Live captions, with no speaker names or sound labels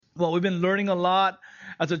Well, we've been learning a lot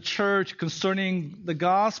as a church concerning the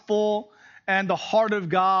gospel and the heart of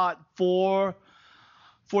God for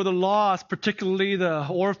the lost, particularly the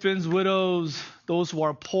orphans, widows, those who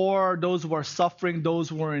are poor, those who are suffering, those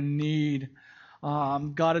who are in need.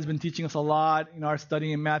 God has been teaching us a lot in our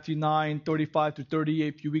study in Matthew 9:35 to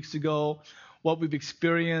 38 a few weeks ago, what we've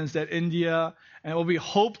experienced at India, and what we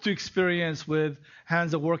hope to experience with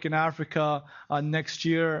Hands at Work in Africa next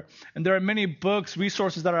year. And there are many books,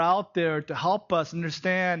 resources that are out there to help us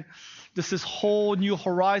understand this whole new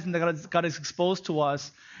horizon that God has exposed to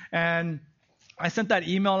us. And I sent that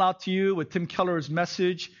email out to you with Tim Keller's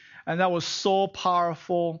message, and that was so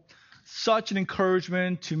powerful. Such an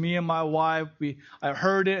encouragement to me and my wife. I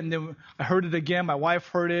heard it, and then I heard it again. My wife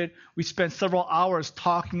heard it. We spent several hours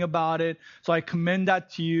talking about it. So I commend that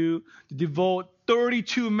to you, to devote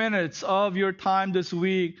 32 minutes of your time this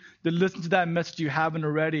week to listen to that message you haven't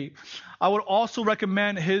already. I would also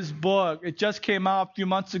recommend his book. It just came out a few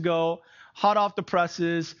months ago, hot off the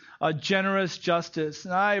presses, Generous Justice.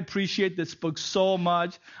 And I appreciate this book so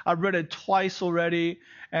much. I've read it twice already,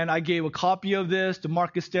 and I gave a copy of this to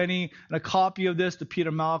Marcus Denny and a copy of this to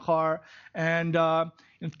Peter Malkar. And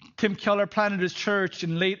Tim Keller planted his church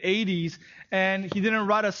in late 80s, and he didn't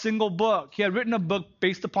write a single book. He had written a book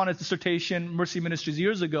based upon his dissertation, Mercy Ministries,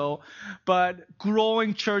 years ago. But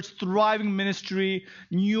growing church, thriving ministry.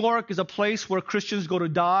 New York is a place where Christians go to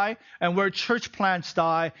die and where church plants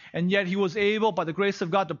die. And yet he was able, by the grace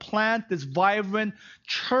of God, to plant this vibrant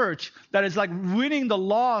church that is like winning the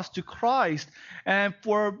lost to Christ. And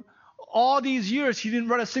for all these years, he didn't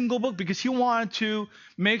write a single book because he wanted to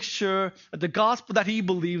make sure that the gospel that he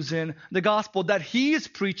believes in, the gospel that he is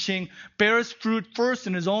preaching, bears fruit first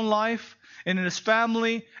in his own life, and in his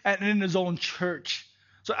family, and in his own church.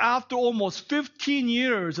 So after almost 15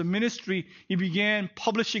 years of ministry, he began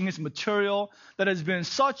publishing his material that has been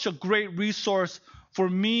such a great resource for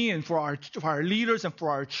me and for our leaders and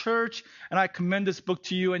for our church. And I commend this book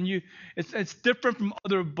to you. And it's different from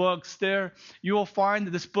other books. There you will find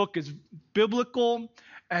that this book is biblical,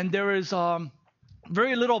 and there is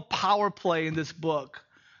very little power play in this book,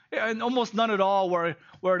 and almost none at all where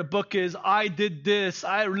the book is, I did this,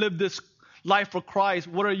 I lived this life for Christ.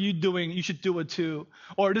 What are you doing? You should do it too.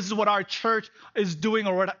 Or this is what our church is doing,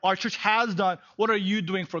 or what our church has done. What are you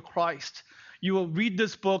doing for Christ? You will read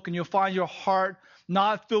this book and you'll find your heart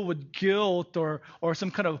not filled with guilt or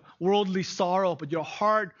some kind of worldly sorrow, but your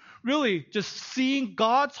heart really just seeing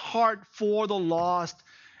God's heart for the lost,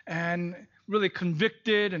 and really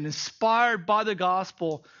convicted and inspired by the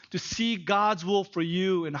gospel to see God's will for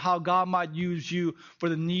you and how God might use you for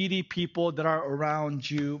the needy people that are around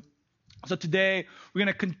you. So today, we're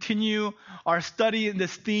going to continue our study in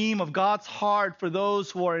this theme of God's heart for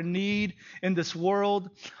those who are in need in this world.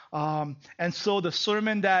 And so the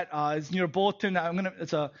sermon that is in your bulletin, I'm going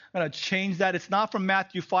to change that. It's not from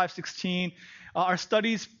Matthew 5:16. Our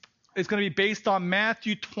studies is going to be based on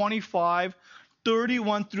Matthew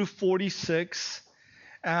 25:31 through 46.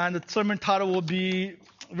 And the sermon title will be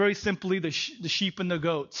very simply the sheep and the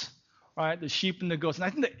goats. All right, the sheep and the goats. And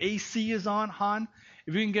I think the AC is on, Han.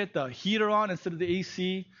 If you can get the heater on instead of the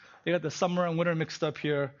AC, they got the summer and winter mixed up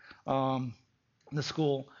here in the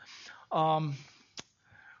school.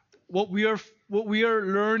 What we are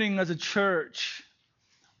learning as a church,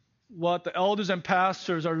 what the elders and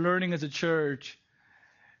pastors are learning as a church,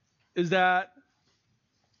 is that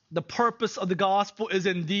the purpose of the gospel is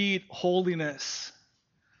indeed holiness.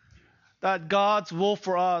 That God's will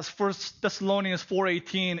for us, 1 Thessalonians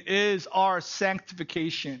 4:18, is our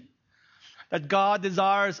sanctification. That God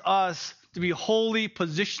desires us to be holy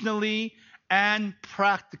positionally and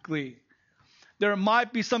practically. There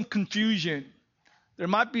might be some confusion. There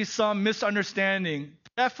might be some misunderstanding.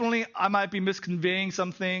 Definitely, I might be misconveying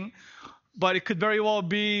something, but it could very well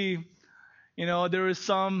be, there is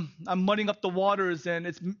I'm muddying up the waters and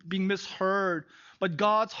it's being misheard. But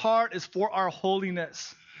God's heart is for our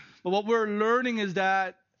holiness. But what we're learning is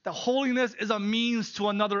that the holiness is a means to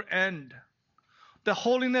another end. The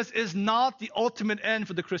holiness is not the ultimate end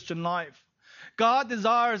for the Christian life. God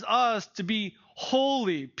desires us to be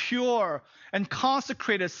holy, pure, and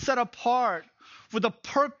consecrated, set apart for the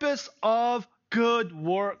purpose of good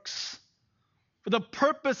works, for the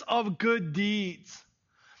purpose of good deeds,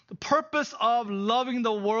 the purpose of loving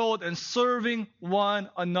the world and serving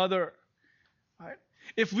one another. Right?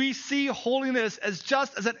 If we see holiness as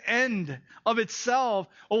just as an end of itself,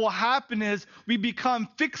 what will happen is we become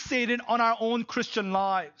fixated on our own Christian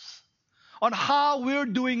lives, on how we're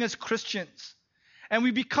doing as Christians. and we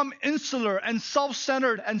become insular and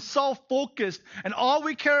self-centered and self-focused. And all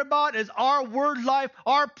we care about is our word life,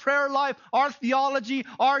 our prayer life, our theology,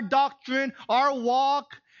 our doctrine, our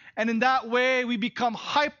walk. And in that way, we become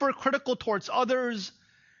hypercritical towards others.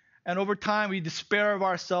 And over time, we despair of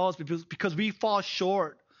ourselves because we fall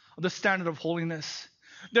short of the standard of holiness.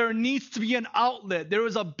 There needs to be an outlet. There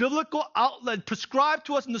is a biblical outlet prescribed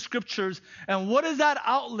to us in the scriptures. And what is that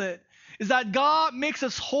outlet? Is that God makes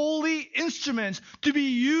us holy instruments to be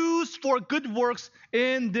used for good works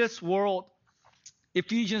in this world.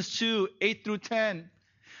 Ephesians 2, 8 through 10.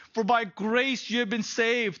 For by grace you have been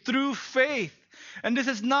saved through faith. And this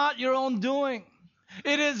is not your own doing.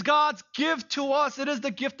 It is God's gift to us. It is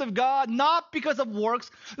the gift of God, not because of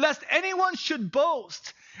works, lest anyone should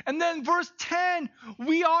boast. And then verse 10,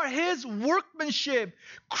 we are his workmanship,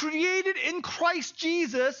 created in Christ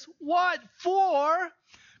Jesus, what? For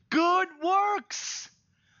good works.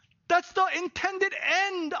 That's the intended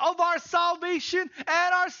end of our salvation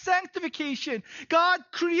and our sanctification. God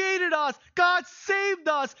created us. God saved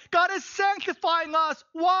us. God is sanctifying us.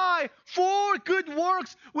 Why? For good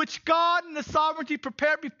works, which God in the sovereignty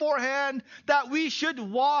prepared beforehand that we should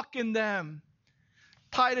walk in them.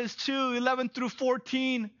 Titus 2, 11 through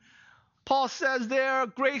 14. Paul says there,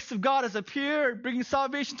 grace of God has appeared, bringing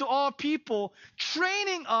salvation to all people,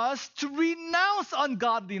 training us to renounce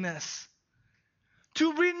ungodliness,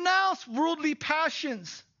 to renounce worldly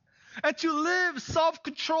passions, and to live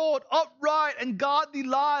self-controlled, upright, and godly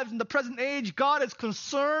lives in the present age. God is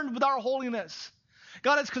concerned with our holiness.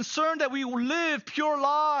 God is concerned that we live pure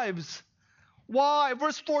lives. Why?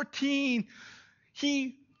 Verse 14,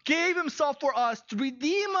 he gave himself for us to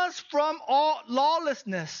redeem us from all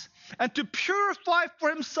lawlessness and to purify for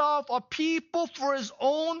himself a people for his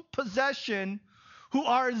own possession who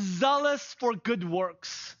are zealous for good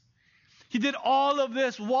works. He did all of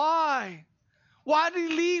this. Why? Why did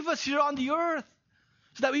he leave us here on the earth?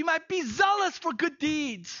 So that we might be zealous for good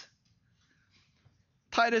deeds.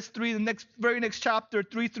 Titus 3, the very next chapter,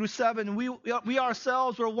 3 through 7. We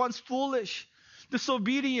ourselves were once foolish,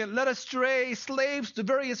 disobedient, led astray, slaves to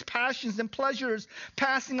various passions and pleasures,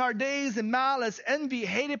 passing our days in malice, envy,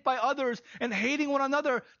 hated by others, and hating one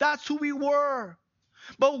another. That's who we were.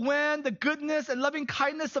 But when the goodness and loving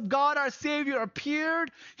kindness of God our Savior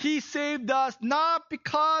appeared, he saved us, not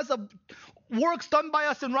because of works done by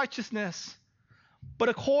us in righteousness, but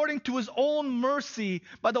according to his own mercy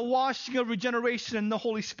by the washing of regeneration in the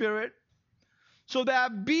Holy Spirit, so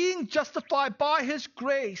that being justified by his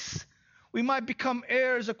grace, we might become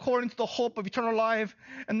heirs according to the hope of eternal life.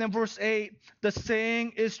 And then verse 8, the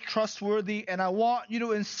saying is trustworthy, and I want you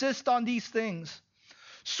to insist on these things,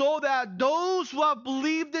 so that those who have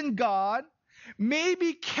believed in God may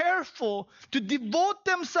be careful to devote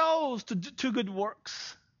themselves to good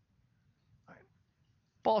works.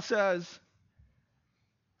 Paul says,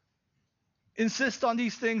 insist on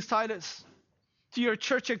these things, Titus. To your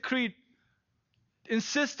church at Crete,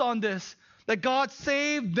 insist on this, that God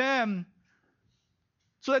saved them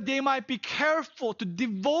so that they might be careful to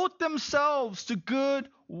devote themselves to good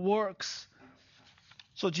works.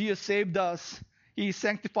 So Jesus saved us. He's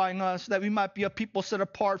sanctifying us that we might be a people set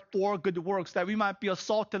apart for good works, that we might be a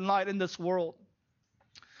salt and light in this world,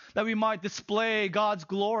 that we might display God's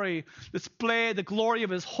glory, display the glory of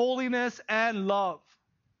his holiness and love,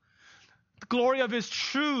 the glory of his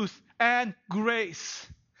truth and grace,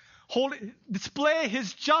 display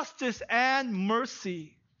his justice and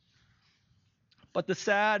mercy. But the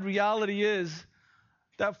sad reality is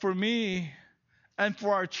that for me and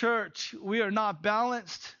for our church, we are not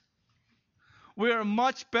balanced. We are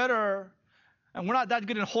much better, and we're not that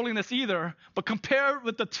good in holiness either, but compared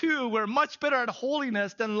with the two, we're much better at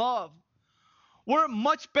holiness than love. We're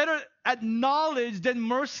much better at knowledge than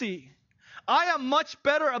mercy. I am much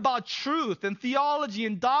better about truth and theology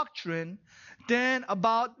and doctrine than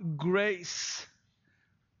about grace.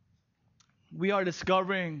 We are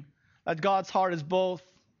discovering that God's heart is both,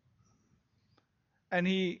 and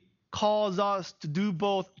he calls us to do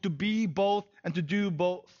both, to be both, and to do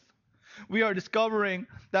both. We are discovering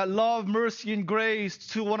that love, mercy, and grace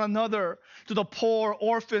to one another, to the poor,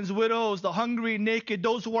 orphans, widows, the hungry, naked,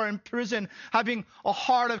 those who are in prison, having a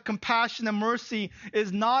heart of compassion and mercy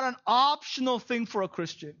is not an optional thing for a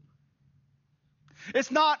Christian.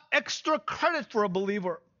 It's not extra credit for a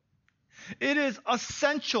believer. It is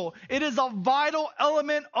essential. It is a vital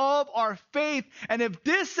element of our faith. And if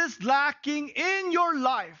this is lacking in your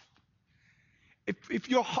life, if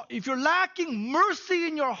you're lacking mercy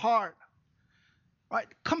in your heart, right,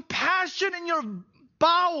 compassion in your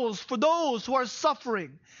bowels for those who are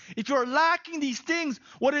suffering. If you're lacking these things,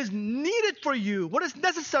 what is needed for you, what is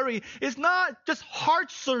necessary, is not just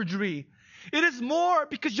heart surgery. It is more,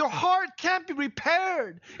 because your heart can't be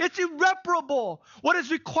repaired. It's irreparable. What is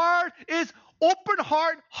required is open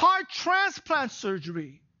heart transplant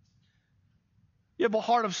surgery. You have a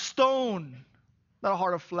heart of stone, not a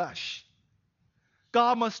heart of flesh.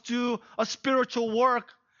 God must do a spiritual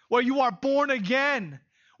work where you are born again,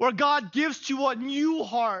 where God gives to you a new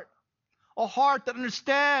heart, a heart that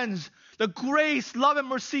understands the grace, love, and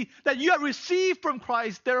mercy that you have received from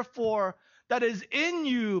Christ, therefore, that is in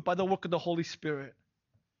you by the work of the Holy Spirit.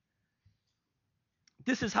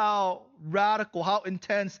 This is how radical, how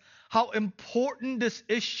intense, how important this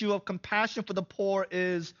issue of compassion for the poor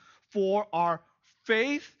is for our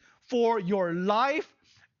faith, for your life,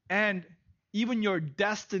 and even your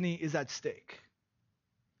destiny is at stake.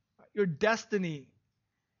 Your destiny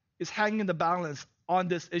is hanging in the balance on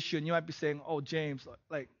this issue. And you might be saying, oh, James,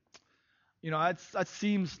 that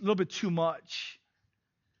seems a little bit too much.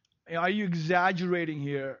 Are you exaggerating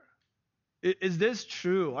here? Is this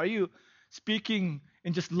true? Are you speaking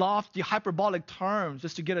in just lofty, hyperbolic terms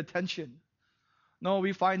just to get attention? No,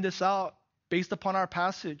 we find this out based upon our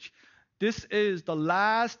passage. This is the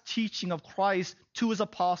last teaching of Christ to his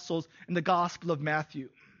apostles in the Gospel of Matthew.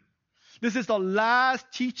 This is the last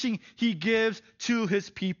teaching he gives to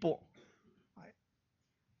his people.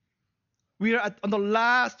 We are on the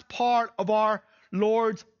last part of our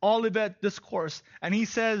Lord's Olivet Discourse, and he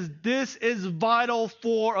says this is vital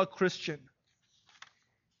for a Christian.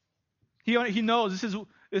 He knows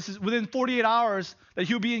this is within 48 hours that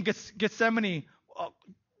he'll be in Gethsemane,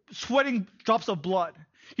 sweating drops of blood.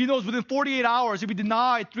 He knows within 48 hours he'll be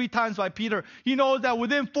denied 3 times by Peter. He knows that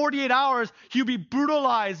within 48 hours he'll be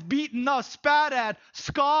brutalized, beaten up, spat at,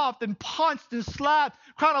 scoffed, and punched and slapped,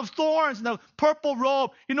 crown of thorns and a purple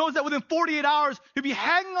robe. He knows that within 48 hours he'll be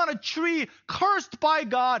hanging on a tree, cursed by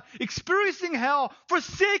God, experiencing hell,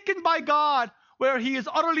 forsaken by God, where he is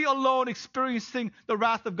utterly alone, experiencing the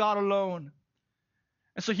wrath of God alone.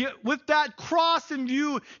 And so with that cross in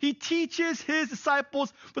view, he teaches his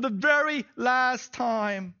disciples for the very last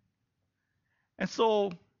time. And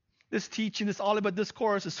so this teaching, this Olivet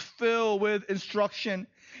Discourse, is filled with instruction.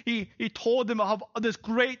 He told them of this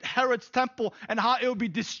great Herod's temple and how it will be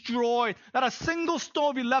destroyed. Not a single stone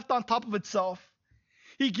will be left on top of itself.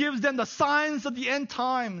 He gives them the signs of the end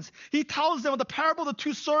times. He tells them of the parable of the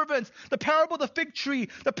 2 servants, the parable of the fig tree,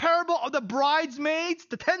 the parable of the bridesmaids,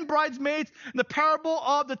 the 10 bridesmaids, and the parable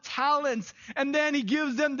of the talents. And then he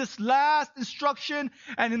gives them this last instruction.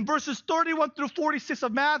 And in verses 31 through 46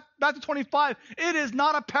 of Matthew 25, it is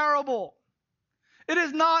not a parable. It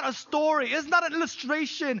is not a story. It's not an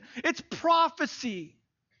illustration. It's prophecy.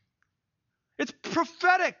 It's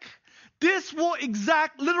prophetic. This will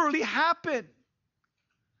literally happen.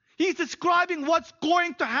 He's describing what's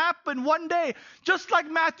going to happen one day. Just like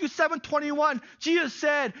Matthew 7:21, Jesus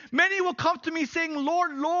said, many will come to me saying,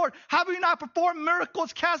 Lord, Lord, have we not performed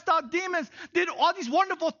miracles, cast out demons, did all these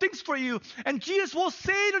wonderful things for you? And Jesus will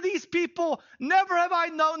say to these people, never have I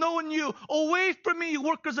known you. Away from me, you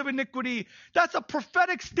workers of iniquity. That's a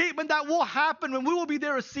prophetic statement that will happen when we will be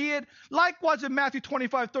there to see it. Likewise in Matthew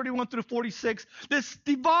 25:31 through 46, this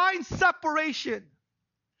divine separation,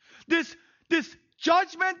 this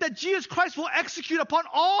judgment that Jesus Christ will execute upon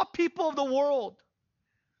all people of the world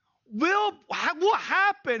will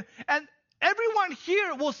happen, and everyone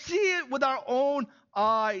here will see it with our own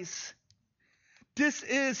eyes. This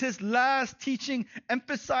is his last teaching,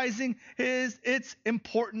 emphasizing its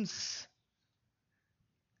importance.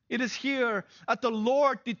 It is here that the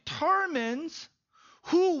Lord determines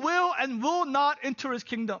who will and will not enter his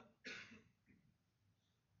kingdom.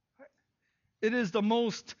 It is the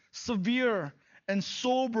most severe and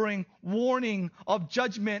sobering warning of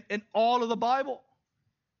judgment in all of the Bible.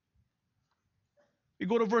 We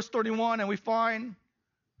go to verse 31 and we find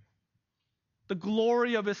the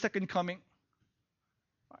glory of his second coming.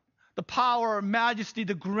 The power, majesty,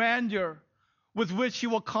 the grandeur with which he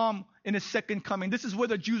will come in his second coming. This is where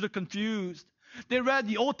the Jews are confused. They read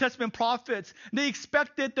the Old Testament prophets. They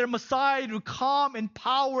expected their Messiah to come in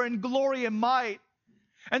power and glory and might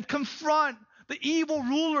and confront the evil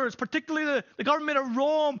rulers, particularly the government of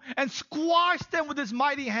Rome, and squash them with his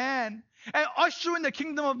mighty hand and usher in the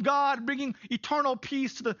kingdom of God, bringing eternal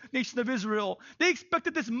peace to the nation of Israel. They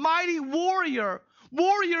expected this mighty warrior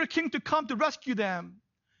king to come to rescue them.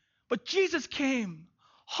 But Jesus came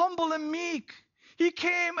humble and meek. He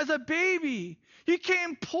came as a baby. He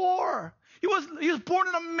came poor. He was born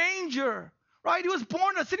in a manger, right? He was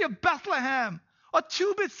born in the city of Bethlehem, a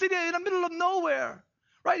two-bit city in the middle of nowhere.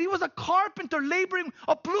 Right? He was a carpenter laboring,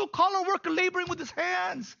 a blue-collar worker laboring with his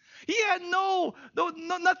hands. He had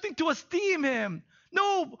nothing to esteem him.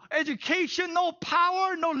 No education, no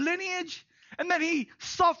power, no lineage. And then he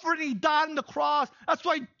suffered and he died on the cross. That's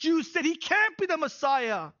why Jews said he can't be the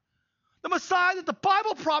Messiah. The Messiah that the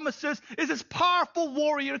Bible promises is this powerful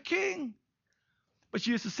warrior king. But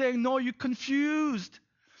Jesus is saying, no, you're confused.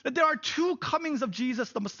 That there are two comings of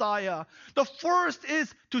Jesus, the Messiah. The first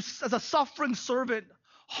is as a suffering servant,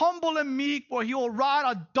 humble and meek, where he will ride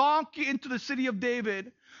a donkey into the city of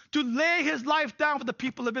David to lay his life down for the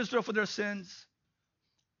people of Israel for their sins.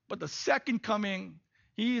 But the second coming,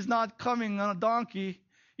 he is not coming on a donkey.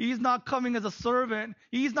 He's not coming as a servant.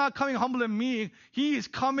 He's not coming humble and meek. He is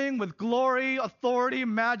coming with glory, authority,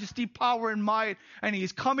 majesty, power, and might. And he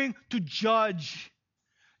is coming to judge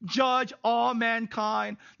all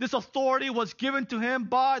mankind. This authority was given to him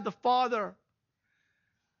by the Father.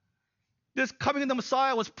 This coming of the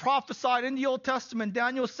Messiah was prophesied in the Old Testament,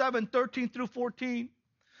 Daniel 7:13-14.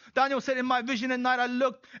 Daniel said, in my vision at night I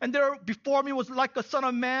looked, and there before me was like a son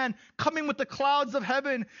of man coming with the clouds of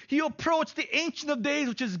heaven. He approached the Ancient of Days,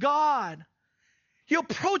 which is God. He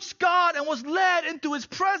approached God and was led into his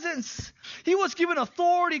presence. He was given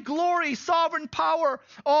authority, glory, sovereign power.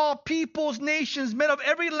 All peoples, nations, men of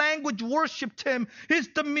every language worshipped him. His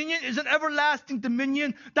dominion is an everlasting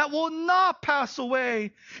dominion that will not pass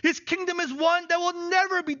away. His kingdom is one that will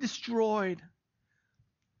never be destroyed.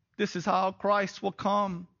 This is how Christ will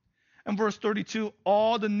come. And verse 32,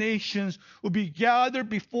 all the nations will be gathered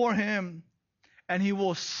before him, and he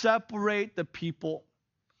will separate the people.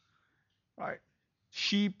 Right?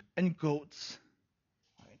 Sheep and goats.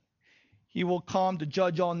 Right? He will come to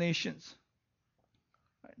judge all nations.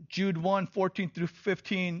 Right? Jude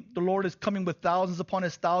 1:14-15, the Lord is coming with thousands upon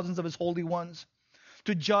his thousands of his holy ones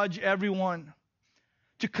to judge everyone,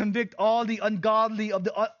 to convict all the ungodly of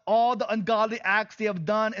all the ungodly acts they have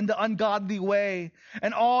done in the ungodly way,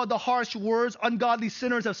 and all the harsh words ungodly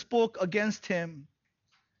sinners have spoke against him.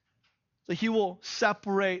 So he will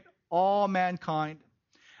separate all mankind.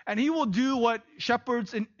 And he will do what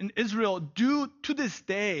shepherds in Israel do to this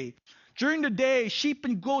day. During the day, sheep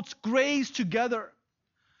and goats graze together.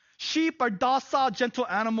 Sheep are docile, gentle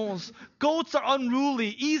animals. Goats are unruly,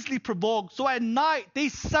 easily provoked. So at night, they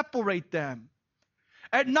separate them.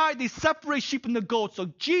 At night, they separate sheep and the goats. So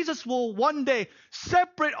Jesus will one day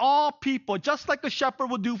separate all people, just like a shepherd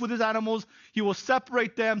will do with his animals. He will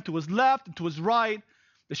separate them to his left and to his right.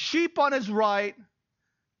 The sheep on his right,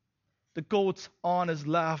 the goats on his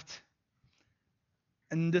left.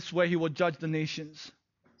 And in this way, he will judge the nations.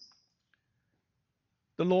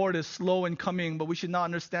 The Lord is slow in coming, but we should not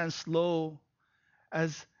understand slow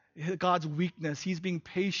as God's weakness. He's being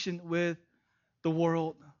patient with the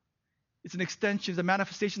world. It's an extension, it's a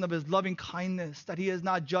manifestation of his loving kindness, that he has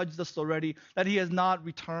not judged us already, that he has not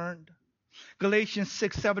returned. Galatians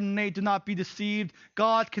 6:7-8, do not be deceived.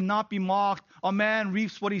 God cannot be mocked. A man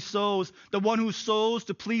reaps what he sows. The one who sows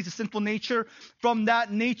to please the sinful nature, from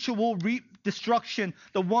that nature will reap destruction.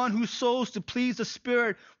 The one who sows to please the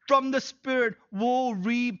Spirit, from the Spirit will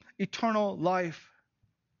reap eternal life.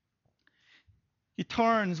 He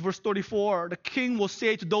turns, verse 34, the king will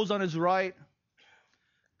say to those on his right,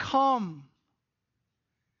 come,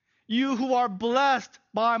 you who are blessed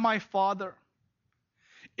by my Father.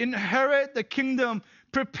 Inherit the kingdom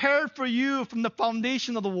prepared for you from the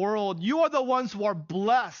foundation of the world. You are the ones who are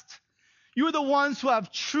blessed. You are the ones who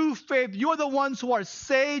have true faith. You are the ones who are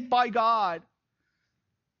saved by God.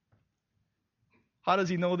 How does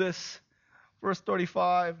he know this? Verse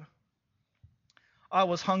 35. I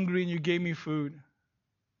was hungry and you gave me food.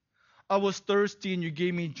 I was thirsty and you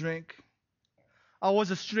gave me drink. I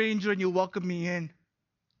was a stranger and you welcomed me in.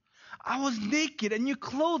 I was naked and you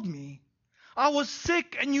clothed me. I was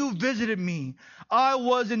sick and you visited me. I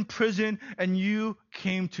was in prison and you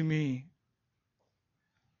came to me.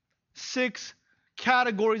 6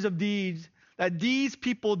 categories of deeds that these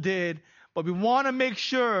people did, but we want to make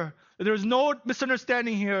sure that there's no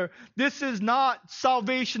misunderstanding here. This is not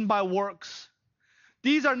salvation by works.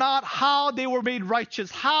 These are not how they were made righteous,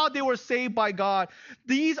 how they were saved by God.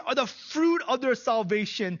 These are the fruit of their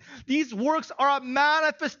salvation. These works are a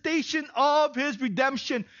manifestation of his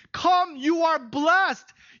redemption. Come, you are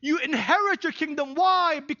blessed. You inherit your kingdom.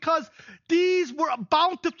 Why? Because these were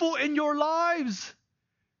bountiful in your lives.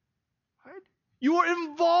 Right? You were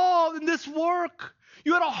involved in this work.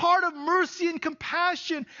 You had a heart of mercy and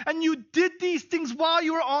compassion, and you did these things while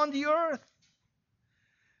you were on the earth.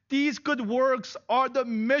 These good works are the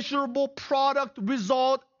measurable product,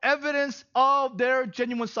 result, evidence of their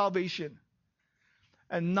genuine salvation,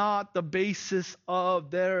 and not the basis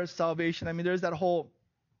of their salvation. I mean, there's that whole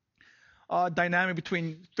dynamic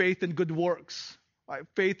between faith and good works, right?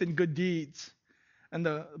 Faith and good deeds. And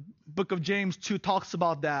the book of James 2 talks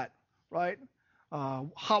about that, right?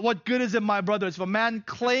 What good is it, my brothers, if a man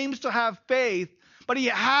claims to have faith, but he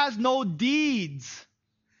has no deeds?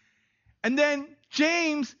 And then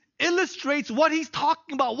James illustrates what he's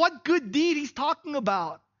talking about, what good deed he's talking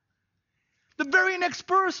about. The very next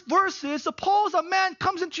verse is, suppose a man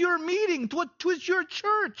comes into your meeting, to your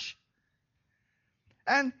church,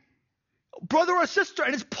 and brother or sister,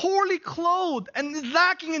 and is poorly clothed and is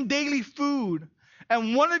lacking in daily food.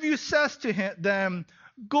 And one of you says to them,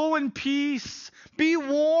 go in peace, be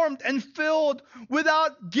warmed and filled,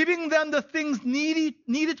 without giving them the things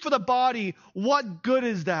needed for the body. What good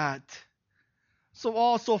is that? So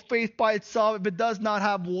also faith by itself, if it does not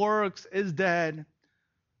have works, is dead.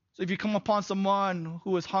 So if you come upon someone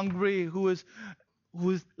who is hungry, who is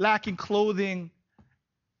lacking clothing,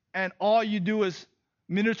 and all you do is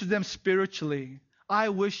minister to them spiritually, I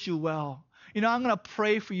wish you well. I'm going to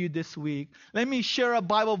pray for you this week. Let me share a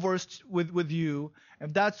Bible verse with you.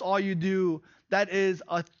 If that's all you do, that is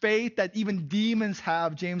a faith that even demons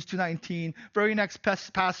have, James 2:19. Very next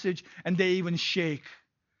passage, and they even shake.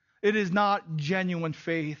 It is not genuine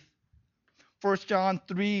faith. 1 John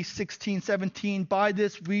 3:16, 17. By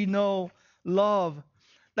this we know love,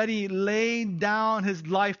 that he laid down his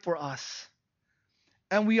life for us.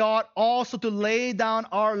 And we ought also to lay down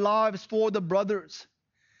our lives for the brothers.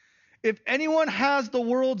 If anyone has the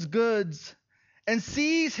world's goods and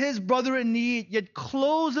sees his brother in need, yet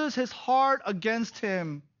closes his heart against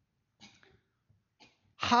him,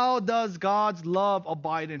 how does God's love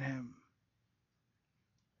abide in him?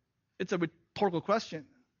 It's a rhetorical question.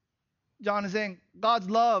 John is saying God's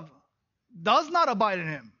love does not abide in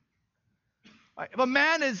him. Right? If a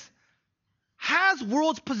man has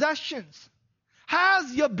world's possessions,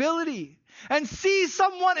 has the ability, and sees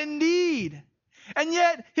someone in need, and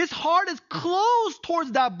yet his heart is closed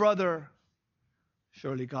towards that brother,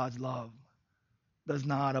 surely God's love does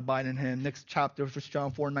not abide in him. Next chapter, 1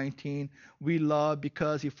 John 4:19. We love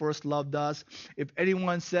because he first loved us. If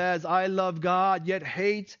anyone says, I love God, yet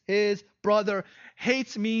hates his brother,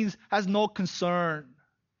 hates means has no concern.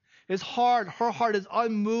 Her heart is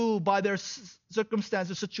unmoved by their circumstance,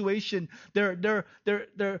 their situation, their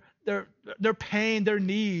pain, their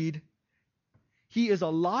need. He is a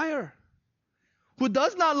liar. Who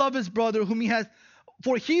does not love his brother whom he has,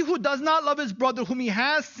 for he who does not love his brother whom he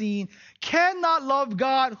has seen cannot love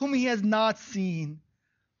God whom he has not seen.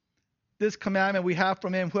 This commandment we have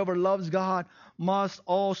from him, whoever loves God must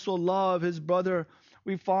also love his brother.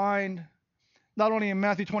 We find not only in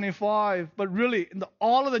Matthew 25, but really in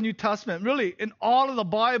all of the New Testament, really in all of the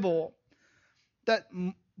Bible, that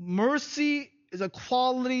mercy is a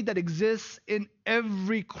quality that exists in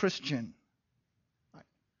every Christian.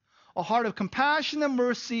 A heart of compassion and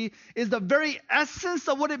mercy is the very essence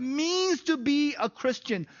of what it means to be a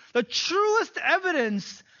Christian. The truest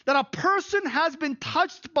evidence that a person has been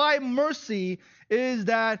touched by mercy is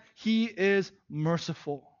that he is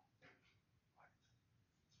merciful.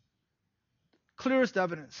 Clearest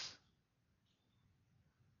evidence.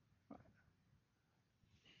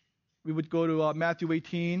 We would go to Matthew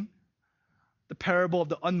 18, the parable of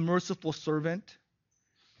the unmerciful servant.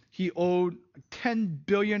 He owed $10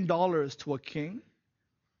 billion to a king,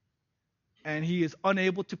 and he is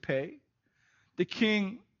unable to pay. The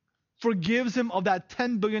king forgives him of that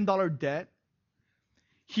 $10 billion debt.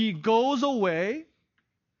 He goes away.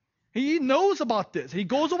 He knows about this. He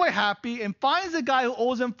goes away happy and finds a guy who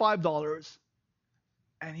owes him $5,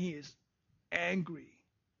 and he is angry.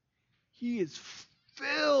 He is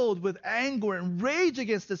filled with anger and rage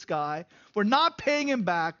against this guy for not paying him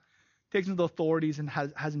back. Takes him to the authorities and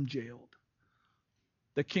has him jailed.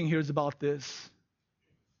 The king hears about this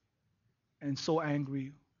and so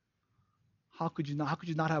angry. How could you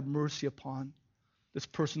not have mercy upon this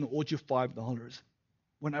person who owed you $5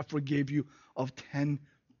 when I forgave you of $10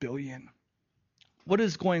 billion? What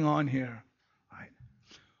is going on here? Right.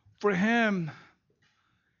 For him,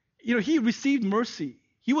 he received mercy.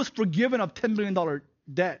 He was forgiven of $10 billion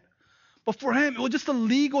debt. But for him, it was just a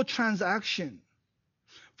legal transaction.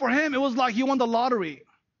 For him, it was like he won the lottery.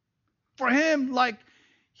 For him, like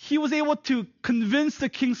he was able to convince the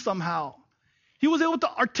king somehow. He was able to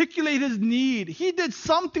articulate his need. He did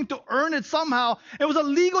something to earn it somehow. It was a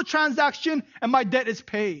legal transaction, and my debt is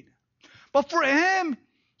paid. But for him,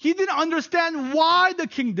 he didn't understand why the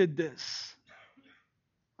king did this.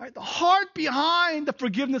 Right? The heart behind the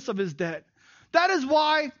forgiveness of his debt. That is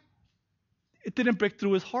why it didn't break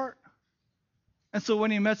through his heart. And so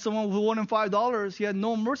when he met someone who owed him $5, he had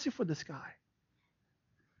no mercy for this guy.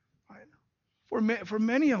 Right? For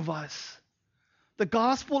many of us, The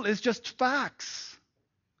gospel is just facts.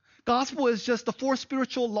 Gospel is just the 4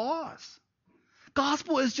 spiritual laws.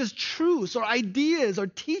 Gospel is just truths or ideas or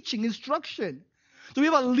teaching, instruction. So we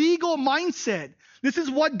have a legal mindset. This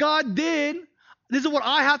is what God did. This is what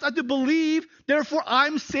I have to believe. Therefore,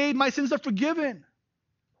 I'm saved. My sins are forgiven.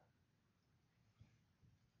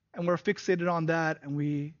 And we're fixated on that, and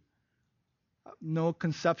we have no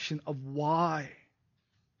conception of why.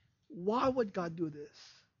 Why would God do this?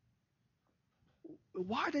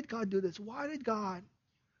 Why did God do this? Why did God?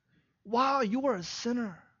 Wow, you were a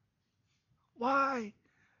sinner. Why?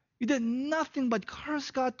 You did nothing but curse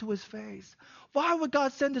God to his face. Why would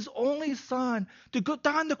God send his only son to go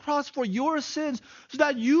down the cross for your sins so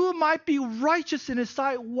that you might be righteous in his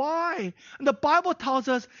sight? Why? And the Bible tells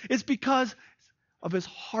us it's because of his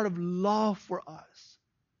heart of love for us.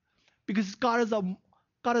 Because God is a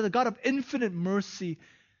God of infinite mercy,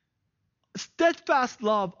 steadfast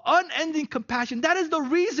love, unending compassion. That is the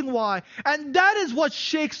reason why. And that is what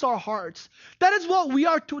shakes our hearts. That is what we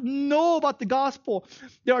are to know about the gospel.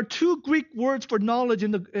 There are 2 Greek words for knowledge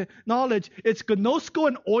in the knowledge. It's gnosko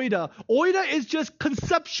and oida. Oida is just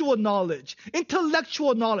conceptual knowledge,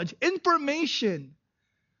 intellectual knowledge, information.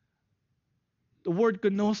 The word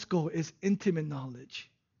gnosko is intimate knowledge,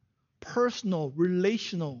 personal,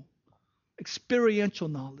 relational, experiential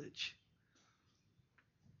knowledge.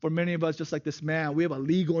 For many of us, just like this man, we have a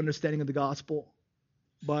legal understanding of the gospel,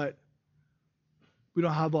 but we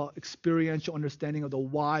don't have an experiential understanding of the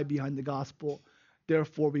why behind the gospel.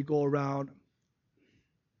 Therefore, we go around,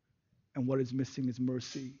 and what is missing is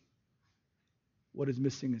mercy. What is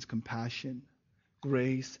missing is compassion,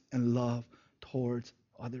 grace, and love towards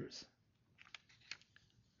others.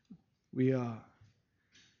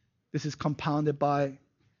 This is compounded by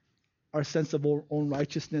our sense of our own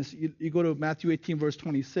righteousness. You go to Matthew 18, verse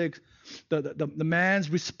 26. The man's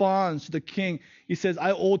response to the king, he says,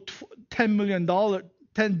 I owe $10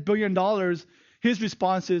 billion. His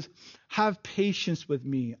response is, have patience with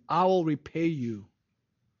me. I will repay you.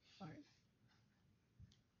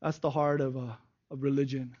 That's the heart of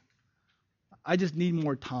religion. I just need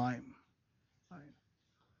more time.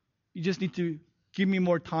 You just need to give me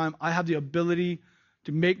more time. I have the ability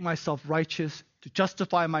to make myself righteous, to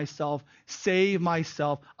justify myself, save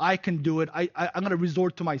myself. I can do it. I'm going to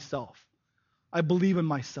resort to myself. I believe in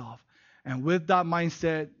myself. And with that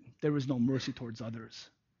mindset, there is no mercy towards others.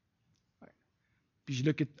 Right? Because you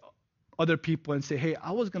look at other people and say, hey,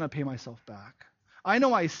 I was going to pay myself back. I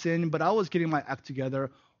know I sinned, but I was getting my act together.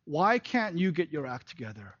 Why can't you get your act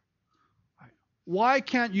together? Right? Why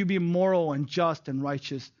can't you be moral and just and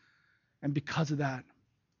righteous? And because of that,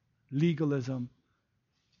 legalism,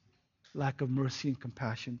 lack of mercy and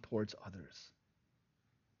compassion towards others.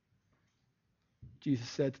 Jesus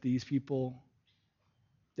said to these people,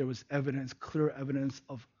 there was evidence, clear evidence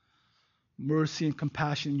of mercy and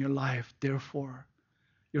compassion in your life. Therefore,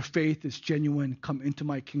 your faith is genuine. Come into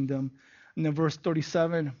my kingdom. And then verse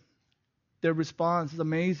 37, their response is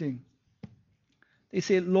amazing. They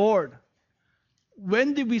say, Lord,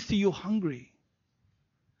 when did we see you hungry?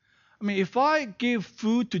 I mean, if I gave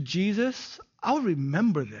food to Jesus, I would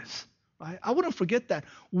remember this. Right? I wouldn't forget that.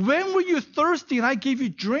 When were you thirsty and I gave you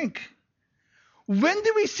drink? When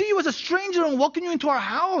did we see you as a stranger and welcome you into our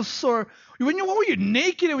house? Or when were you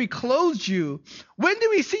naked and we clothed you? When did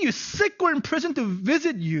we see you sick or in prison to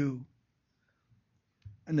visit you?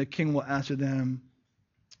 And the king will answer them,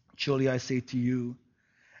 truly I say to you,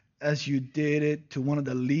 as you did it to one of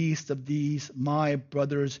the least of these, my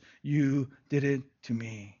brothers, you did it to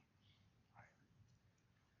me.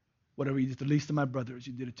 Whatever you did to the least of my brothers,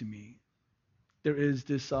 you did it to me. There is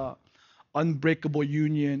this unbreakable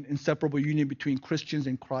union, inseparable union between Christians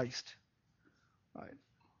and Christ. Right?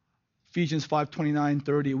 Ephesians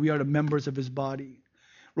 5:29-30, we are the members of his body.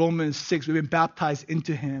 Romans 6, we've been baptized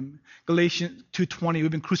into him. Galatians 2:20, we've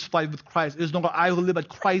been crucified with Christ. It is no longer I who live, but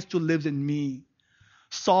Christ who lives in me.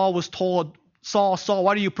 Saul was told, Saul, Saul,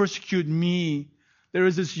 why do you persecute me? There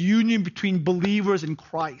is this union between believers in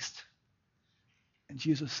Christ. And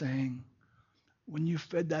Jesus was saying, when you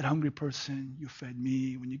fed that hungry person, you fed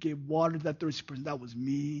me. When you gave water to that thirsty person, that was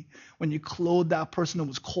me. When you clothed that person who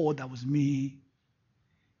was cold, that was me.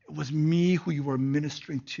 It was me who you were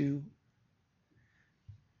ministering to.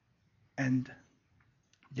 And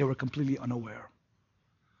they were completely unaware.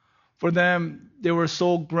 For them, they were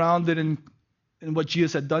so grounded in what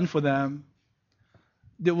Jesus had done for them.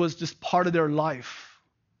 It was just part of their life.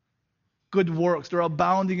 Good works. They're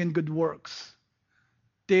abounding in good works.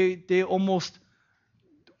 They almost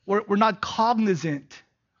were not cognizant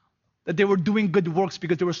that they were doing good works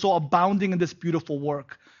because they were so abounding in this beautiful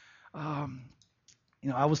work.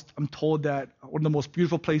 I'm told that one of the most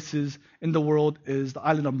beautiful places in the world is the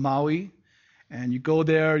island of Maui. And you go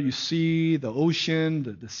there, you see the ocean,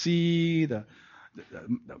 the sea, the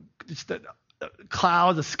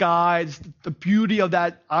clouds, the sky, just the beauty of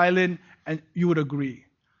that island, and you would agree.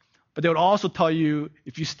 But they would also tell you,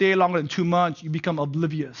 if you stay longer than 2 months, you become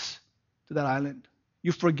oblivious to that island.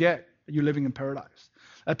 You forget that you're living in paradise.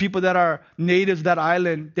 People that are natives of that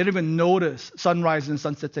island, they don't even notice sunrises and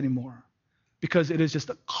sunsets anymore because it is just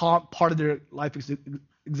a part of their life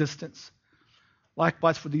existence.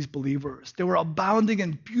 Likewise for these believers. They were abounding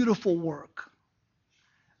in beautiful work.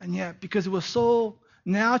 And yet, because it was so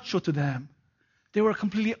natural to them, they were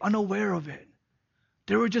completely unaware of it.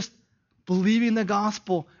 They were just believing the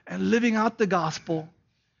gospel and living out the gospel.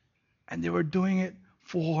 And they were doing it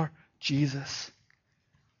for Jesus.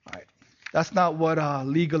 Right? That's not what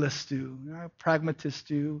legalists do. Pragmatists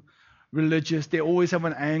do. Religious, they always have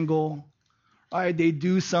an angle. Right? They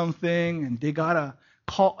do something and they got to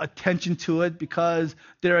call attention to it because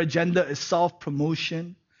their agenda is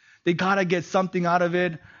self-promotion. They got to get something out of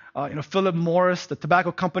it. Philip Morris, the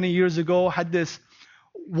tobacco company years ago, had this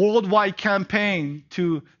worldwide campaign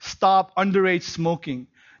to stop underage smoking.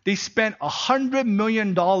 They spent $100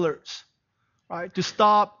 million, right, to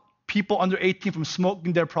stop people under 18 from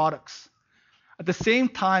smoking their products. At the same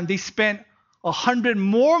time, they spent $100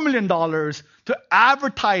 million more to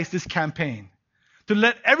advertise this campaign, to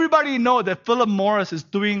let everybody know that Philip Morris is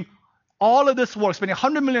doing all of this work, spending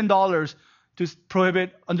 $100 million to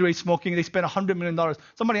prohibit underage smoking. They spent $100 million.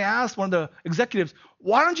 Somebody asked one of the executives,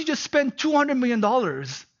 why don't you just spend $200 million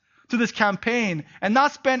to this campaign and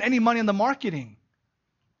not spend any money on the marketing?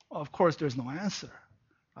 Well, of course, there's no answer,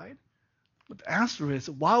 right? But the answer is,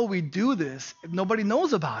 why would we do this if nobody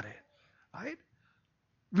knows about it, right?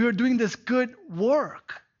 We are doing this good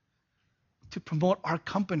work to promote our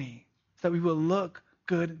company so that we will look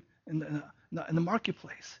good in the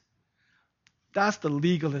marketplace. That's the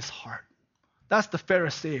legalist heart. That's the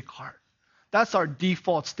Pharisaic heart. That's our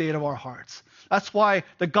default state of our hearts. That's why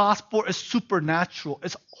the gospel is supernatural.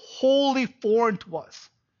 It's wholly foreign to us.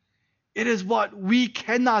 It is what we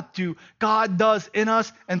cannot do. God does in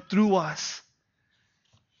us and through us.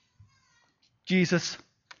 Jesus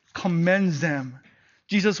commends them.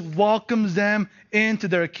 Jesus welcomes them into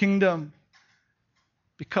their kingdom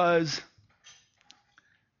because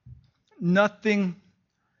nothing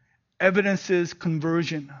evidences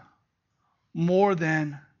conversion more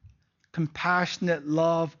than compassionate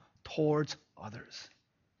love towards others.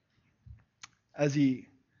 As he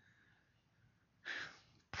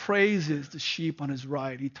praises the sheep on his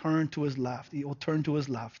right, he turned to his left. He will turn to his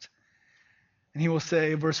left. And he will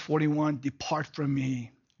say, verse 41, depart from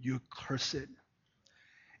me, you cursed,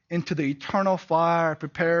 into the eternal fire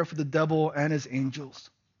prepared for the devil and his angels.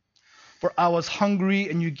 For I was hungry,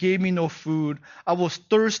 and you gave me no food. I was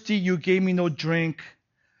thirsty, you gave me no drink.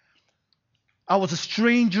 I was a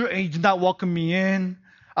stranger, and you did not welcome me in.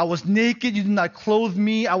 I was naked, you did not clothe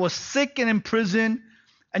me. I was sick and in prison,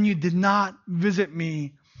 and you did not visit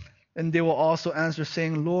me. And they will also answer,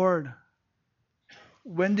 saying, Lord,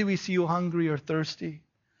 when did we see you hungry or thirsty?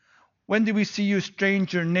 When did we see you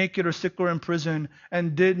stranger, naked, or sick, or in prison,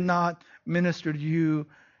 and did not minister to you?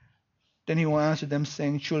 Then he will answer them,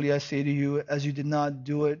 saying, truly I say to you, as you did not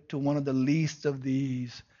do it to one of the least of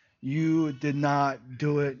these, you did not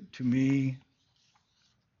do it to me.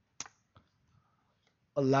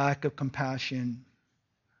 A lack of compassion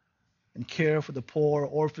and care for the poor,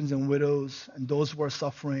 orphans and widows, and those who are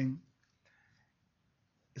suffering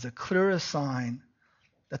is a clear sign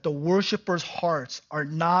that the worshipers' hearts are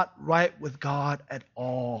not right with God at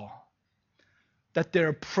all. That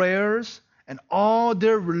their prayers and all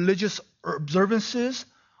their religious observances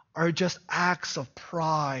are just acts of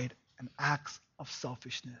pride and acts of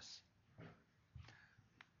selfishness.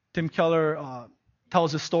 Tim Keller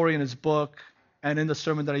tells a story in his book and in the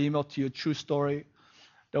sermon that I emailed to you, a true story.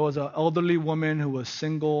 There was an elderly woman who was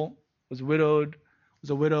single, was a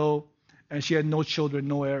widow, and she had no children,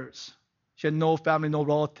 no heirs. She had no family, no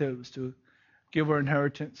relatives to give her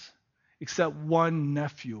inheritance, except one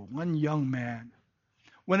nephew, one young man.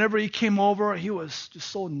 Whenever he came over, he was just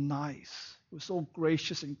so nice. He was so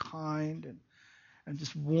gracious and kind and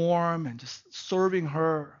just warm and just serving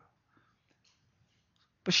her.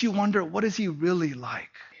 But she wondered, what is he really like?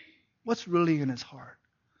 What's really in his heart?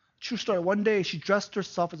 True story. One day, she dressed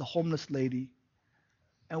herself as a homeless lady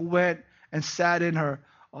and went and sat in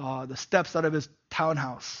the steps out of his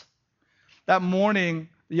townhouse. That morning,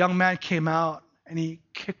 the young man came out and he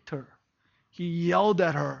kicked her. He yelled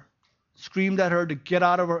at her, screamed at her to get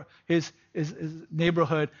out of his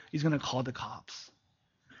neighborhood. He's going to call the cops.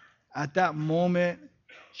 At that moment,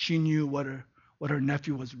 she knew what her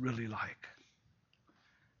nephew was really like.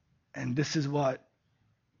 And this is what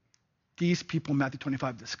these people in Matthew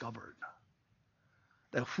 25 discovered.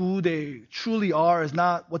 That who they truly are is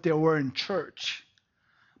not what they were in church,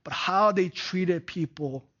 but how they treated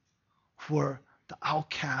people who were the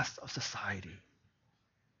outcasts of society.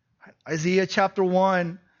 Isaiah chapter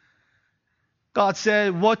 1, God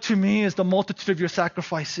said, "What to me is the multitude of your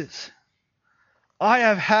sacrifices? I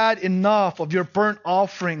have had enough of your burnt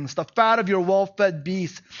offerings, the fat of your well-fed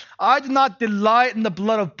beasts. I do not delight in the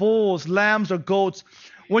blood of bulls, lambs, or goats.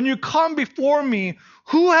 When you come before me,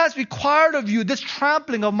 who has required of you this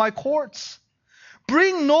trampling of my courts?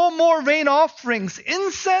 Bring no more vain offerings.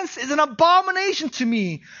 Incense is an abomination to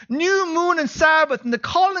me. New moon and Sabbath and the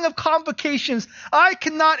calling of convocations. I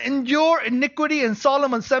cannot endure iniquity and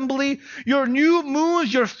solemn assembly. Your new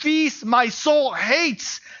moons, your feasts, my soul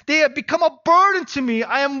hates. They have become a burden to me.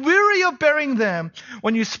 I am weary of bearing them.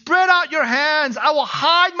 When you spread out your hands, I will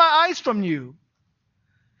hide my eyes from you.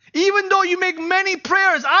 Even though you make many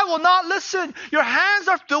prayers, I will not listen. Your hands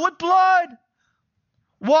are filled with blood.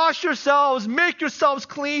 Wash yourselves, make yourselves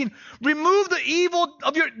clean. Remove the evil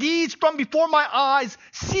of your deeds from before my eyes.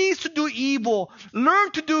 Cease to do evil.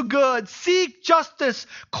 Learn to do good. Seek justice.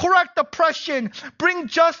 Correct oppression. Bring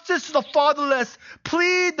justice to the fatherless.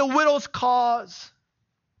 Plead the widow's cause."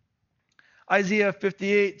 Isaiah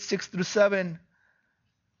 58, 6-7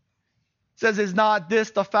 says, "Is not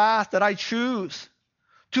this the fast that I choose?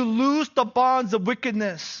 To loose the bonds of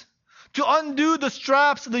wickedness, to undo the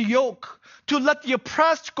straps of the yoke, to let the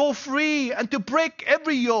oppressed go free, and to break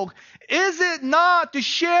every yoke. Is it not to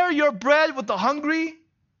share your bread with the hungry?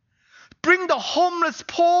 Bring the homeless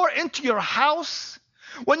poor into your house.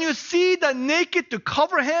 When you see the naked, to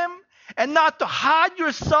cover him, and not to hide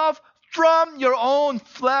yourself from your own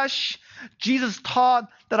flesh." Jesus taught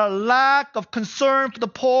that a lack of concern for the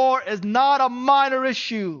poor is not a minor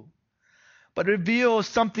issue, but reveals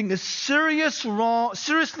something is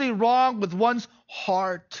seriously wrong with one's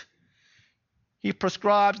heart. He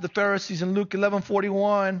prescribes the Pharisees in Luke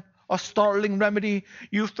 11:41 a startling remedy.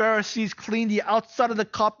 "You Pharisees clean the outside of the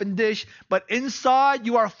cup and dish, but inside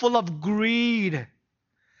you are full of greed.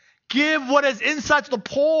 Give what is inside to the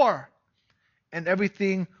poor, and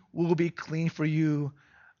everything will be clean for you."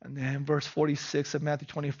 And then verse 46 of Matthew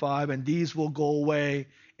 25, "And these will go away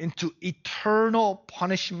into eternal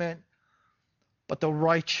punishment, but the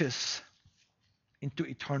righteous into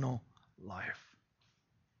eternal life."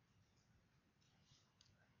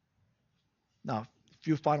 Now, a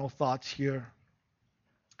few final thoughts here.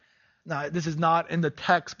 Now, this is not in the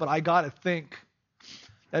text, but I got to think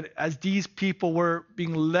that as these people were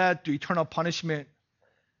being led to eternal punishment,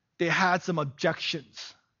 they had some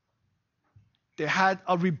objections. They had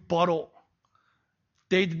a rebuttal.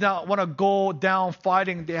 They did not want to go down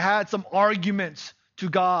fighting. They had some arguments to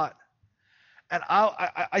God. And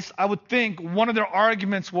I would think one of their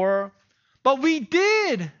arguments were, "But we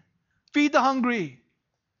did feed the hungry."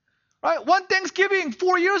 Right? One Thanksgiving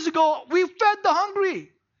 4 years ago, we fed the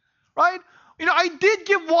hungry. Right? I did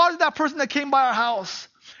give water to that person that came by our house.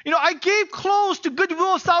 I gave clothes to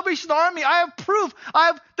Goodwill Salvation Army. I have proof. I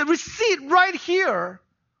have the receipt right here.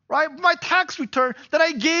 Right? My tax return that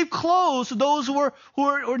I gave clothes to those who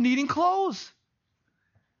are needing clothes.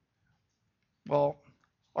 Well,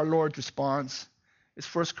 our Lord's response is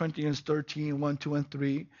 1 Corinthians 13, 1, 2, and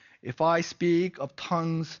 3. "If I speak of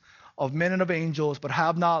tongues of men and of angels, but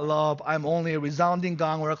have not love, I am only a resounding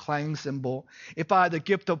gong or a clanging cymbal. If I have the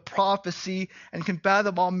gift of prophecy and can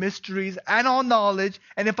fathom all mysteries and all knowledge,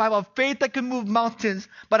 and if I have a faith that can move mountains,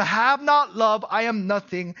 but have not love, I am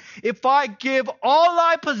nothing. If I give all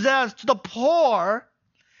I possess to the poor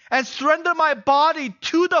and surrender my body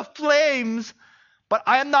to the flames, but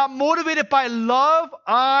I am not motivated by love,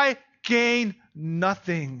 I gain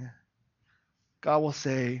nothing." God will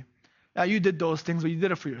say, "Now you did those things, but you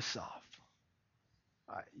did it for yourself.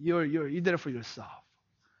 Right? You did it for yourself.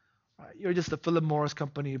 Right? You're just a Philip Morris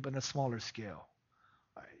company, but on a smaller scale.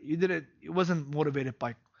 Right? You did it. It wasn't motivated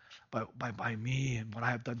by me and what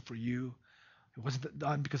I have done for you. It wasn't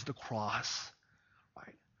done because of the cross."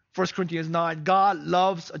 Right? 1 Corinthians 9, God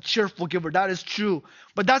loves a cheerful giver. That is true.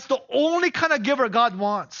 But that's the only kind of giver God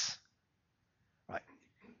wants. Right?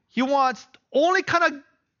 He wants the only kind of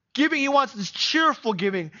giving he wants is cheerful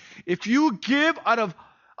giving. If you give out of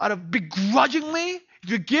begrudgingly, if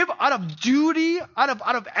you give out of duty, out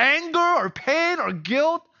of anger or pain or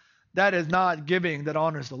guilt, that is not giving that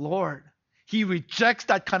honors the Lord. He rejects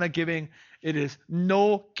that kind of giving. It is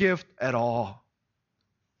no gift at all.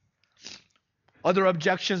 Other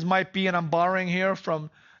objections might be, and I'm borrowing here from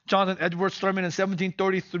Jonathan Edwards' sermon in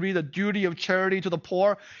 1733, The Duty of Charity to the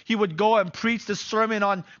Poor. He would go and preach this sermon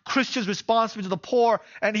on Christians' responsibility to the poor,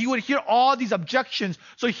 and he would hear all these objections.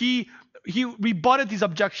 So he rebutted these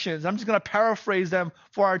objections. I'm just going to paraphrase them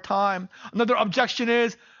for our time. Another objection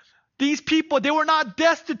is, these people, they were not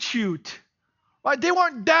destitute. Right? They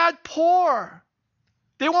weren't that poor.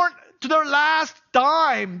 They weren't to their last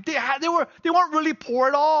dime. They weren't really poor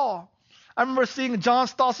at all. I remember seeing John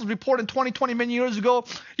Stossel's report in 2020 many years ago.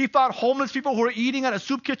 He found homeless people who were eating at a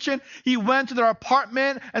soup kitchen. He went to their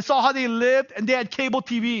apartment and saw how they lived, and they had cable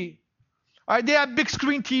TV. Right? They had big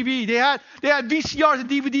screen TV. They had VCRs and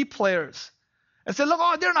DVD players. And said,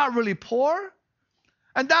 look, they're not really poor.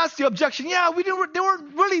 And that's the objection. Yeah, they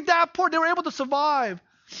weren't really that poor. They were able to survive.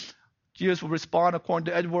 Jesus will respond according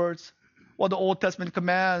to Edwards. Well, the Old Testament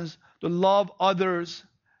commands to love others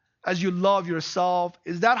as you love yourself.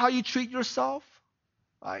 Is that how you treat yourself?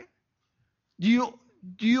 Right? Do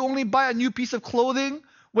you only buy a new piece of clothing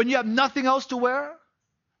when you have nothing else to wear?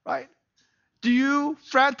 Right? Do you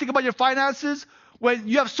frantic about your finances when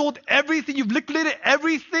you have sold everything, you've liquidated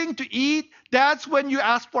everything to eat? That's when you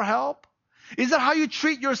ask for help? Is that how you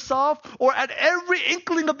treat yourself? Or at every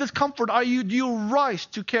inkling of discomfort, do you rush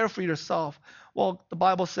to care for yourself? Well, the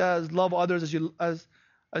Bible says, love others as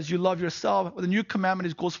you love yourself. Well, the new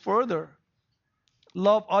commandment goes further.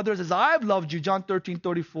 Love others as I've loved you, John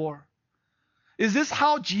 13:34. Is this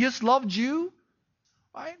how Jesus loved you?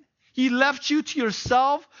 Right? He left you to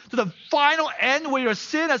yourself, to the final end where your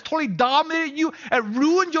sin has totally dominated you and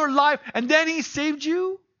ruined your life, and then he saved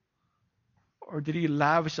you? Or did he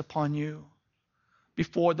lavish upon you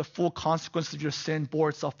before the full consequences of your sin bore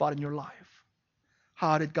itself out in your life?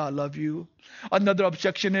 How did God love you? Another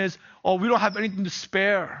objection is, we don't have anything to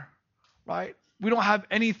spare, right? We don't have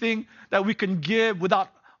anything that we can give without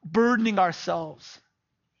burdening ourselves.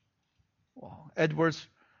 Well, Edwards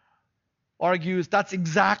argues that's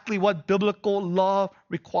exactly what biblical love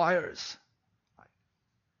requires.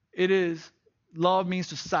 Love means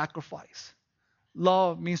to sacrifice.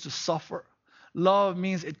 Love means to suffer. Love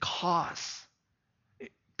means it costs.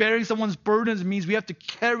 Bearing someone's burdens means we have to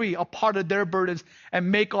carry a part of their burdens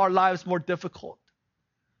and make our lives more difficult.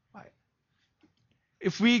 Right?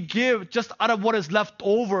 If we give just out of what is left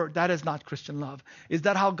over, that is not Christian love. Is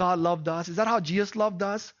that how God loved us? Is that how Jesus loved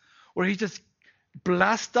us? Where he just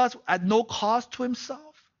blessed us at no cost to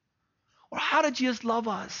himself? Or how did Jesus love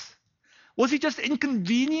us? Was he just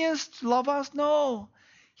inconvenienced to love us? No.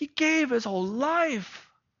 He gave his whole life.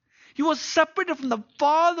 He was separated from the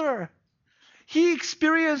Father. He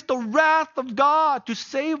experienced the wrath of God to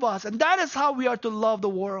save us. And that is how we are to love the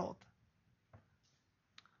world.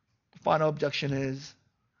 The final objection is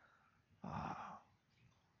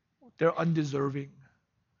they're undeserving.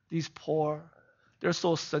 These poor, they're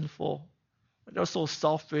so sinful. They're so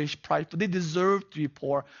selfish, prideful. They deserve to be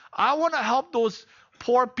poor. I want to help those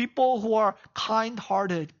poor people who are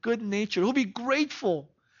kind-hearted, good-natured, who'll be grateful.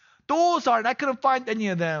 Those are, and I couldn't find any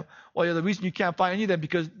of them. Well, yeah, the reason you can't find any of them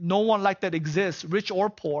because no one like that exists, rich or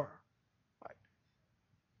poor. Right?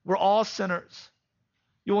 We're all sinners.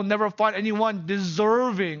 You will never find anyone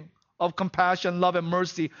deserving of compassion, love, and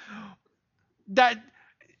mercy. That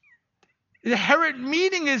the inherent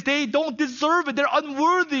meaning is they don't deserve it. They're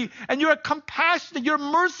unworthy. And you're compassionate. You're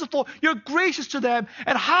merciful. You're gracious to them.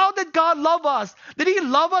 And how did God love us? Did he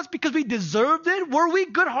love us because we deserved it? Were we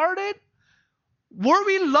good-hearted? Were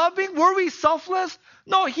we loving? Were we selfless?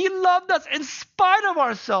 No, he loved us in spite of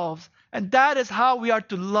ourselves. And that is how we are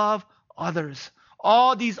to love others.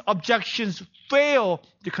 All these objections fail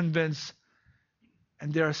to convince,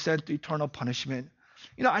 and they are sent to eternal punishment.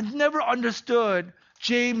 I never understood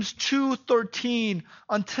James 2:13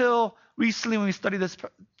 until recently when we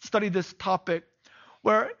studied this topic,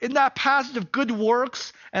 where in that passage of good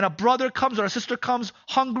works, and a brother comes or a sister comes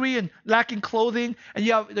hungry and lacking clothing, and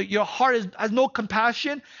your heart has no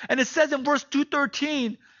compassion, and it says in verse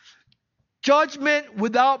 2:13, judgment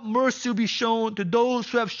without mercy will be shown to those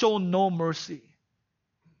who have shown no mercy.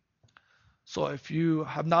 So if you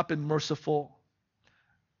have not been merciful,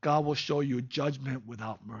 God will show you judgment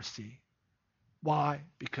without mercy. Why?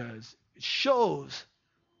 Because it shows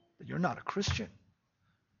that you're not a Christian.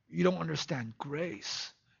 You don't understand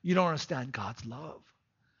grace. You don't understand God's love.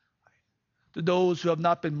 To those who have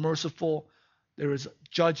not been merciful, there is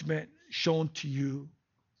judgment shown to you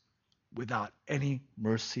without any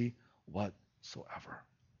mercy whatsoever.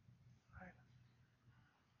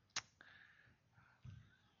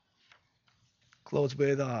 Close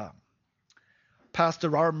with Pastor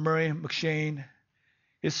Robert Murray McShane,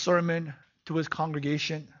 his sermon to his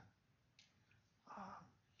congregation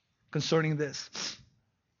concerning this.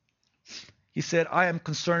 He said, I am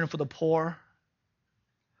concerned for the poor,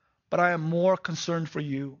 but I am more concerned for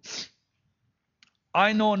you.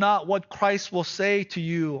 I know not what Christ will say to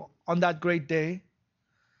you on that great day.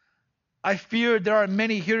 I fear there are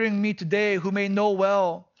many hearing me today who may know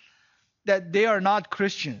well that they are not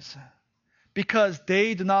Christians because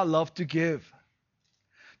they do not love to give.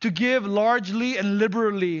 To give largely and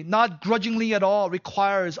liberally, not grudgingly at all,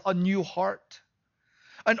 requires a new heart.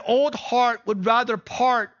 An old heart would rather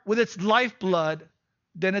part with its lifeblood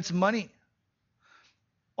than its money.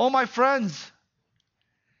 Oh, my friends,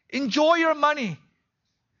 enjoy your money.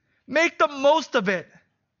 Make the most of it.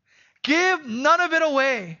 Give none of it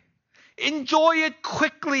away. Enjoy it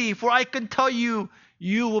quickly, for I can tell you,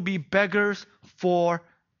 you will be beggars for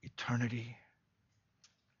eternity.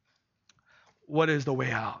 What is the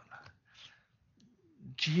way out?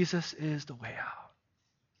 Jesus is the way out.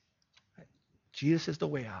 Jesus is the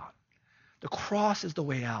way out. The cross is the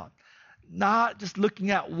way out. Not just looking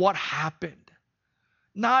at what happened.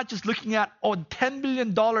 Not just looking at, oh, $10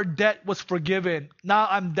 million debt was forgiven. Now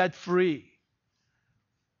I'm debt free.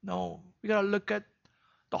 No, we got to look at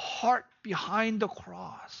the heart behind the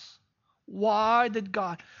cross. Why did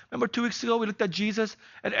God? Remember 2 weeks ago we looked at Jesus.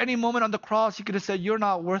 At any moment on the cross, he could have said, you're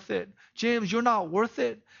not worth it. James, you're not worth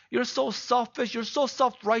it. You're so selfish. You're so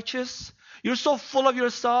self-righteous. You're so full of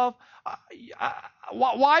yourself.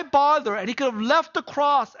 Why bother? And he could have left the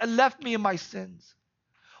cross and left me in my sins.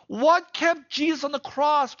 What kept Jesus on the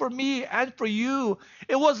cross for me and for you?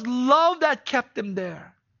 It was love that kept him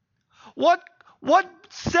there. What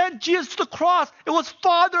sent Jesus to the cross? It was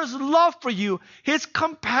Father's love for you, his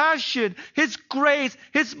compassion, his grace,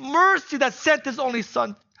 his mercy that sent his only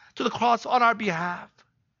Son to the cross on our behalf.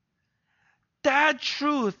 That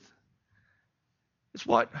truth is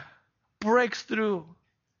what breaks through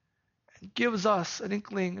and gives us an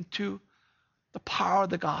inkling into the power of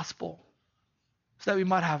the gospel, so that we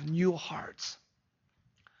might have new hearts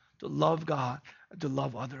to love God and to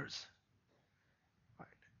love others.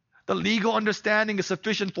 The legal understanding is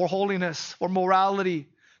sufficient for holiness, for morality,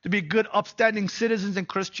 to be good, upstanding citizens and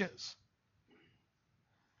Christians.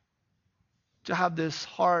 To have this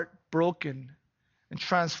heart broken and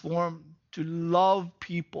transformed to love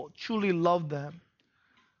people, truly love them,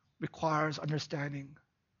 requires understanding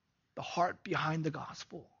the heart behind the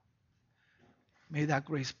gospel. May that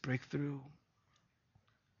grace break through.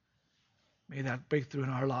 May that break through in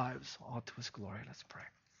our lives, all to his glory. Let's pray.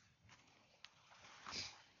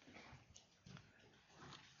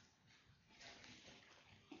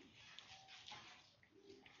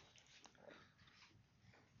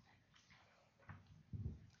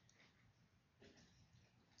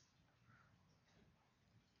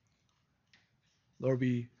 Lord,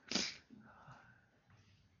 we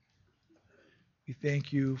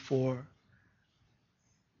thank you for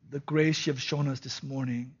the grace you have shown us this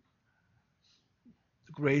morning.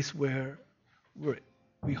 The grace where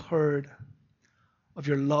we heard of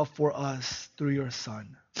your love for us through your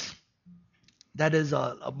Son. That is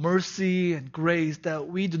a mercy and grace that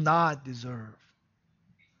we do not deserve.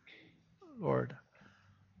 Lord,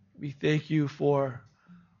 we thank you for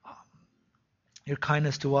your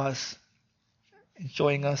kindness to us and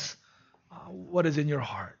showing us what is in your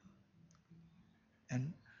heart.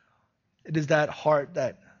 And it is that heart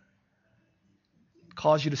that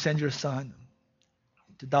caused you to send your Son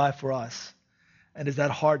to die for us. And it's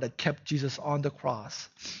that heart that kept Jesus on the cross.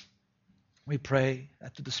 We pray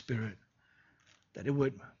that through the Spirit, that it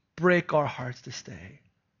would break our hearts this day.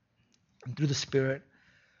 And through the Spirit,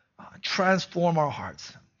 transform our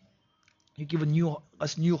hearts. You give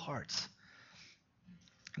us new hearts.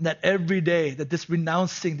 And that every day, that this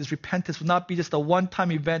renouncing, this repentance will not be just a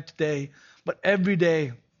one-time event today, but every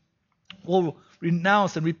day we'll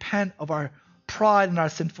renounce and repent of our pride and our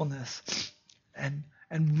sinfulness and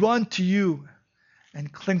run to you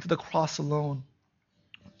and cling to the cross alone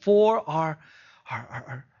for our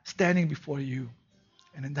standing before you.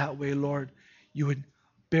 And in that way, Lord, you would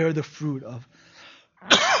bear the fruit of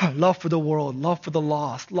love for the world, love for the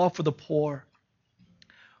lost, love for the poor,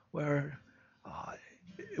 where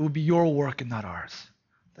it would be your work and not ours,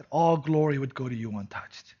 that all glory would go to you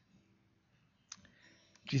untouched.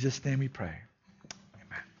 In Jesus' name we pray.